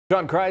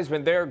John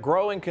Kreisman, there are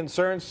growing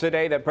concerns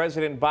today that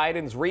President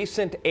Biden's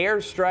recent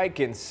airstrike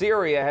in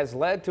Syria has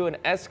led to an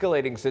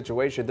escalating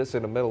situation, this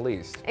in the Middle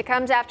East. It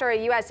comes after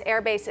a U.S.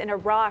 airbase in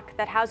Iraq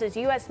that houses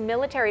U.S.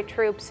 military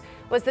troops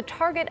was the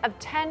target of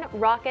 10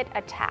 rocket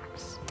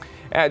attacks.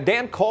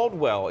 Dan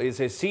Caldwell is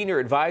a senior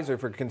advisor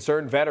for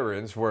Concerned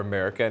Veterans for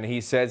America, and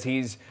he says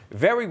he's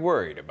very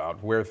worried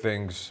about where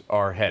things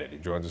are headed. He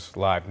joins us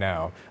live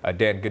now.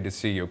 Dan, good to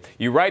see you.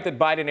 You write that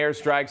Biden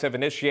airstrikes have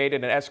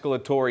initiated an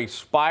escalatory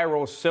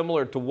spiral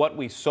similar to what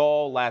we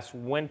saw last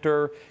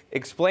winter.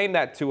 Explain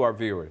that to our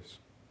viewers.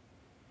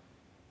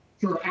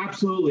 Sure,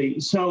 absolutely.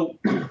 So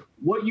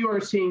what you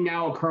are seeing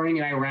now occurring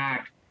in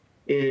Iraq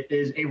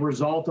is a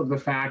result of the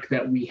fact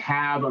that we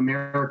have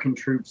American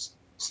troops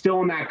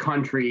still in that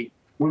country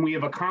when we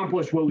have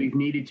accomplished what we've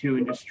needed to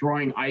in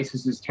destroying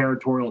ISIS's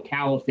territorial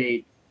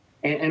caliphate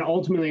and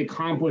ultimately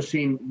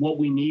accomplishing what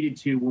we needed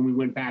to when we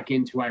went back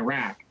into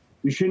Iraq.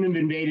 We shouldn't have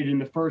invaded in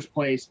the first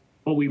place,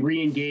 but we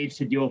re-engaged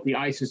to deal with the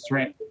ISIS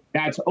threat.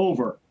 That's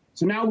over.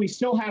 So now we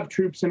still have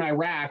troops in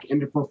Iraq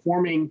and they're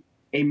performing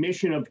a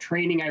mission of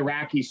training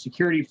Iraqi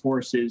security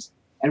forces.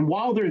 And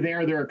while they're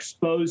there, they're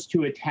exposed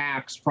to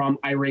attacks from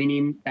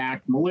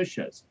Iranian-backed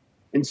militias.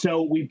 And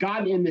so we've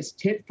gotten in this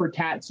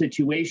tit-for-tat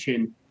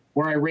situation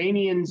where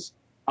Iranians,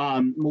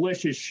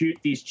 militias shoot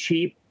these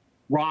cheap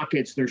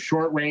rockets. They're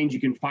short range.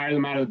 You can fire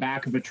them out of the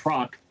back of a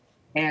truck.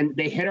 And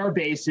they hit our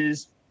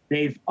bases.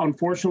 They've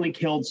unfortunately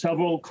killed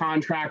several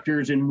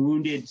contractors and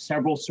wounded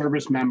several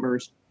service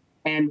members.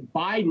 And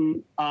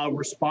Biden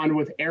responded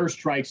with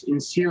airstrikes in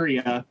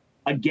Syria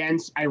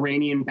against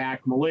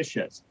Iranian-backed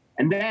militias.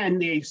 And then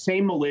the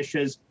same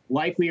militias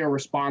likely are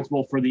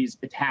responsible for these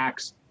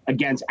attacks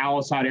against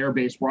Al-Assad Air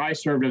Base, where I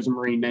served as a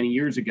Marine many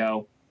years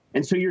ago.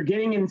 And so you're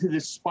getting into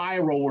this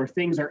spiral where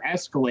things are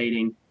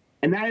escalating,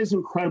 and that is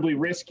incredibly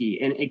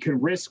risky. And it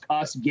could risk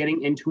us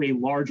getting into a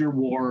larger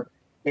war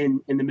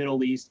in the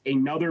Middle East,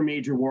 another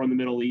major war in the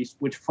Middle East,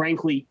 which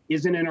frankly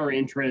isn't in our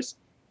interest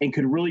and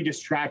could really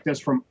distract us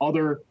from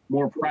other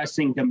more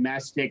pressing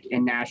domestic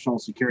and national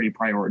security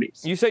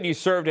priorities. You said you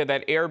served at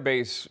that air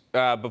base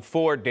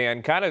before,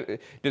 Dan. Kind of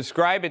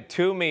describe it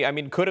to me. I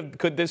mean,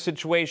 could this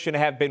situation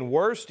have been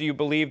worse? Do you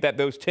believe that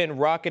those 10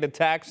 rocket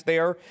attacks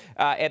there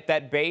at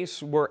that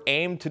base were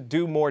aimed to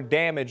do more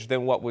damage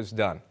than what was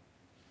done?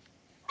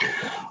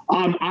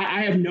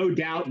 I have no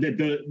doubt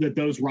that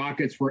those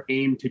rockets were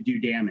aimed to do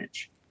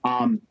damage.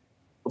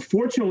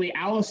 Fortunately,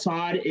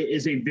 Al-Assad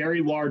is a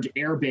very large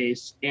air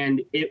base,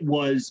 and it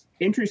was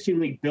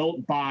interestingly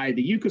built by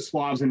the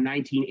Yugoslavs in the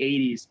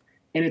 1980s,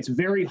 and it's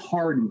very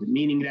hardened,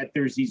 meaning that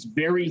there's these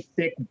very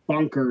thick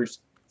bunkers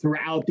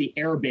throughout the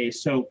air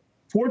base. So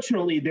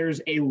fortunately, there's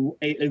a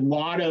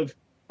lot of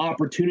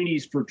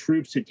opportunities for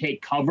troops to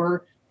take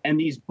cover, and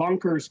these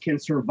bunkers can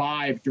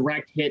survive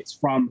direct hits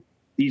from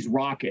these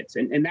rockets.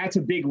 And that's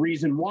a big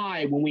reason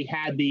why when we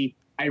had the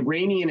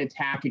Iranian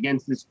attack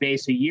against this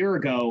base a year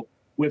ago,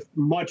 with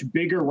much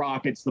bigger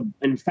rockets,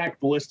 in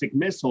fact, ballistic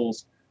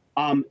missiles,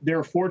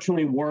 there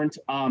fortunately weren't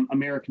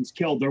Americans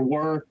killed. There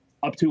were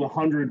up to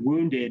 100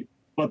 wounded,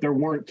 but there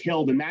weren't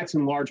killed. And that's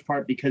in large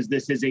part because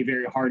this is a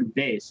very hardened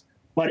base.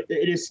 But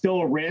it is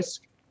still a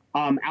risk.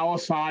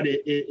 Al-Assad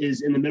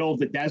is in the middle of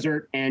the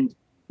desert, and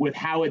with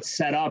how it's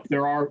set up,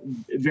 there are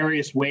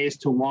various ways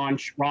to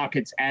launch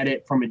rockets at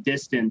it from a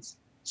distance.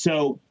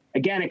 So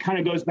again, it kind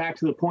of goes back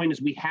to the point is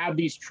we have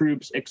these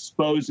troops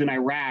exposed in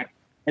Iraq,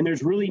 and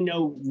there's really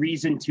no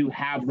reason to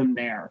have them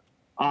there.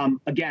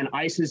 Again,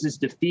 ISIS is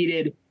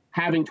defeated.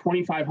 Having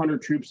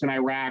 2,500 troops in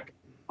Iraq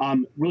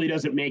really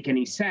doesn't make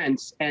any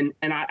sense. And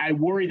I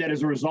worry that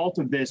as a result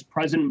of this,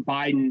 President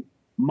Biden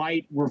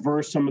might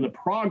reverse some of the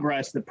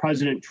progress that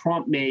President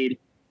Trump made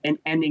in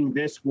ending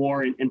this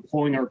war and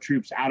pulling our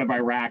troops out of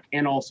Iraq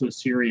and also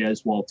Syria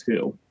as well,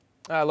 too.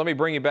 Let me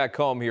bring you back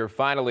home here.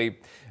 Finally,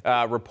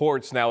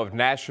 reports now of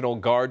National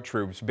Guard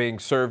troops being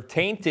served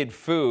tainted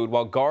food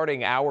while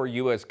guarding our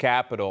U.S.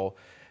 Capitol.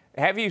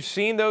 Have you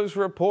seen those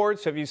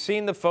reports? Have you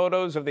seen the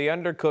photos of the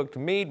undercooked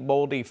meat,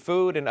 moldy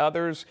food, and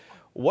others?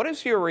 What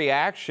is your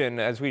reaction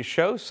as we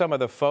show some of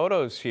the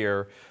photos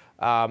here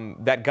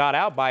that got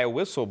out by a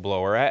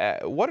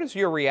whistleblower? What is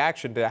your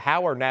reaction to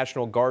how our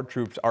National Guard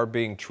troops are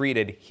being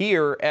treated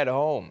here at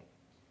home?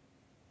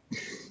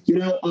 You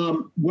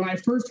know, when I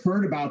first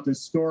heard about this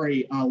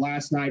story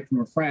last night from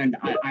a friend,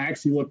 I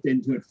actually looked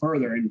into it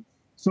further. And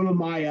some of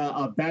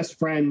my best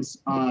friends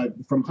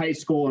from high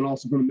school and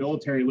also from the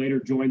military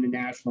later joined the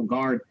National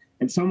Guard.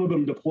 And some of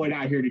them deployed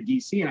out here to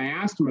D.C. And I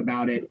asked them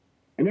about it.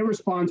 And their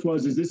response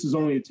was, this is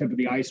only the tip of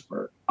the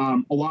iceberg.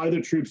 A lot of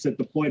the troops that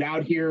deployed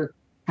out here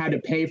had to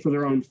pay for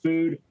their own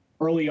food.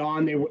 Early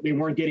on, they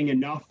weren't getting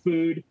enough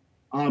food.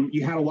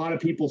 You had a lot of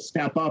people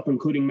step up,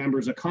 including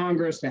members of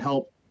Congress, to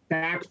help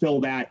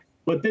backfill that.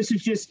 But this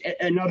is just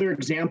another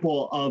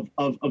example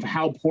of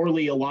how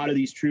poorly a lot of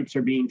these troops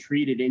are being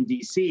treated in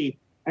D.C.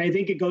 And I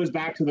think it goes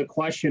back to the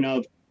question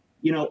of,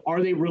 you know,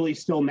 are they really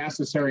still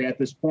necessary at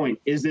this point?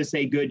 Is this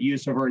a good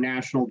use of our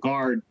National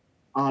Guard?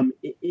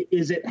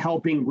 Is it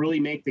helping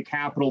really make the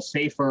Capitol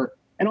safer?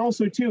 And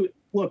also, too,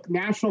 look,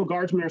 National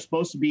Guardsmen are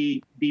supposed to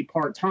be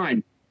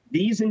part-time.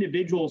 These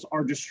individuals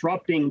are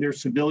disrupting their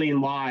civilian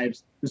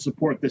lives to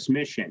support this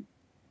mission.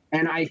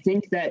 And I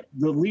think that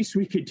the least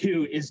we could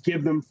do is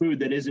give them food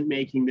that isn't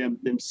making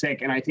them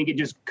sick. And I think it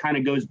just kind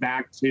of goes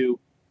back to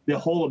the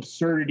whole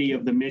absurdity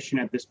of the mission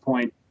at this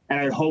point. And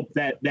I hope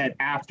that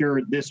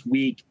after this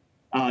week,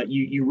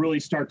 you really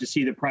start to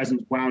see the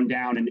presence wound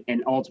down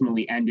and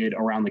ultimately ended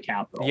around the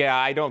Capitol. Yeah,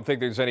 I don't think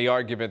there's any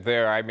argument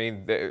there. I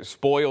mean, the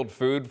spoiled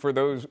food for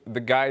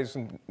the guys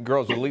and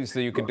girls, the least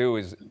that you can do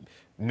is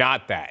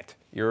not that.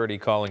 You're already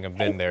calling them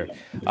in there.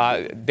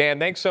 Dan,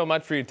 thanks so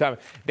much for your time.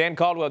 Dan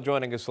Caldwell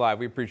joining us live.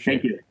 We appreciate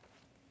it. Thank you.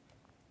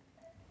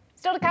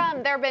 Still to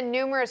come, there have been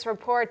numerous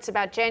reports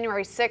about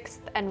January 6th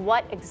and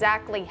what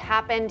exactly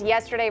happened.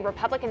 Yesterday,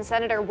 Republican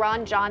Senator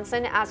Ron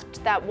Johnson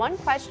asked that one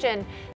question